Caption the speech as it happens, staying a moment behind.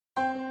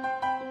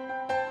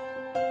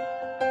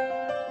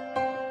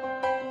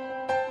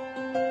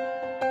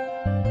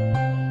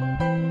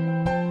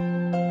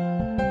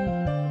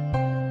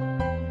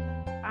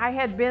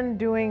had been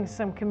doing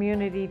some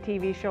community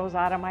TV shows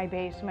out of my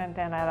basement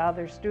and at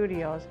other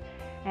studios,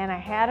 and I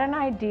had an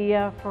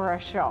idea for a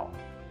show.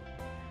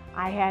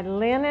 I had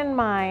Lynn in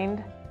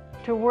mind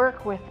to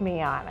work with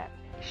me on it.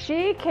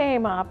 She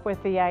came up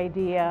with the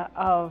idea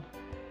of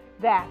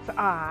That's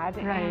Odd,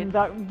 and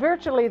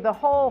virtually the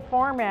whole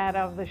format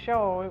of the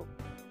show,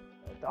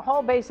 the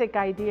whole basic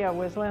idea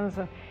was Lynn's.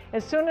 And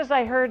as soon as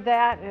I heard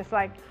that, it's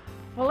like,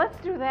 well, let's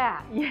do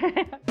that.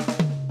 Yeah.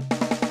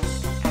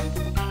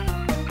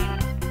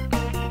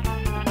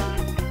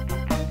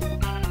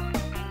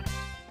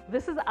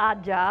 This is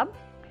Odd Job.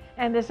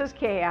 And this is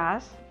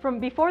Chaos. From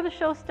before the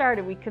show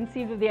started, we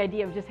conceived of the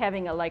idea of just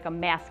having like a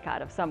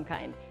mascot of some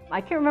kind.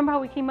 I can't remember how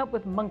we came up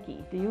with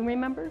Monkey. Do you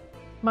remember?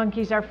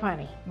 Monkeys are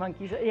funny.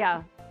 Monkeys,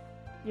 yeah.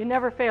 You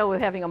never fail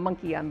with having a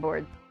monkey on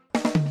board.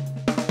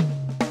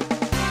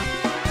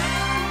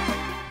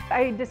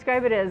 I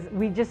describe it as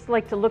we just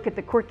like to look at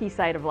the quirky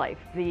side of life,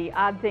 the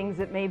odd things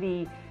that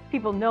maybe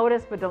people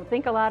notice but don't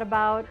think a lot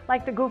about.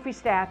 Like the goofy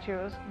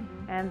statues,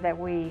 and that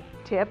we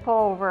tip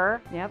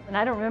over. Yep, and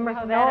I don't remember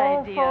how that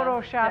idea No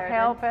Photoshop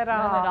help at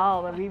all. None at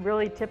all. We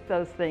really tipped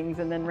those things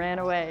and then ran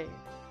away.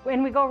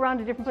 When we go around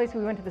to different places,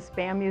 we went to the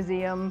Spam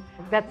Museum.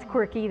 That's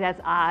quirky,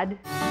 that's odd.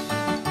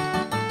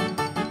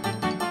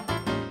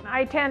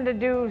 I tend to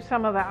do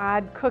some of the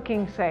odd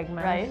cooking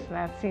segments. Right.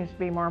 That seems to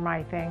be more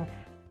my thing.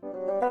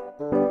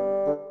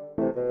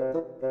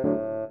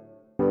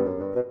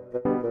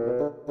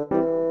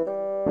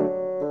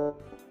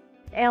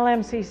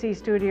 LMCC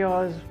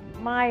studio is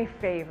my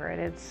favorite.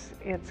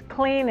 It's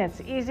clean,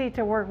 it's easy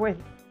to work with.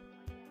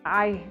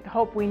 I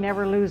hope we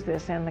never lose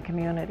this in the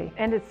community.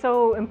 And it's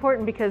so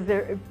important because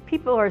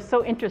people are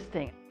so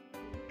interesting.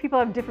 People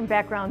have different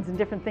backgrounds and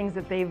different things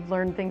that they've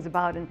learned things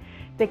about, and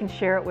they can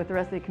share it with the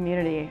rest of the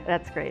community.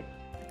 That's great.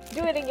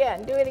 Do it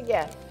again, do it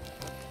again.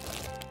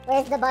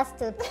 Where's the bus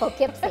to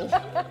Poughkeepsie?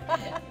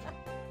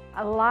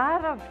 A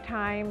lot of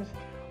times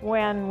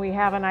when we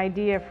have an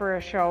idea for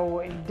a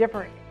show,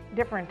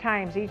 different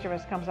times each of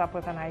us comes up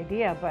with an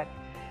idea, but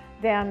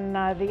then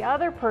the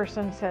other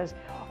person says,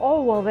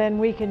 oh, well then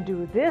we can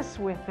do this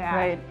with that.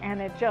 Right.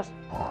 And it just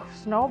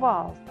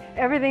snowballs.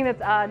 Everything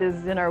that's odd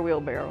is in our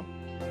wheelbarrow.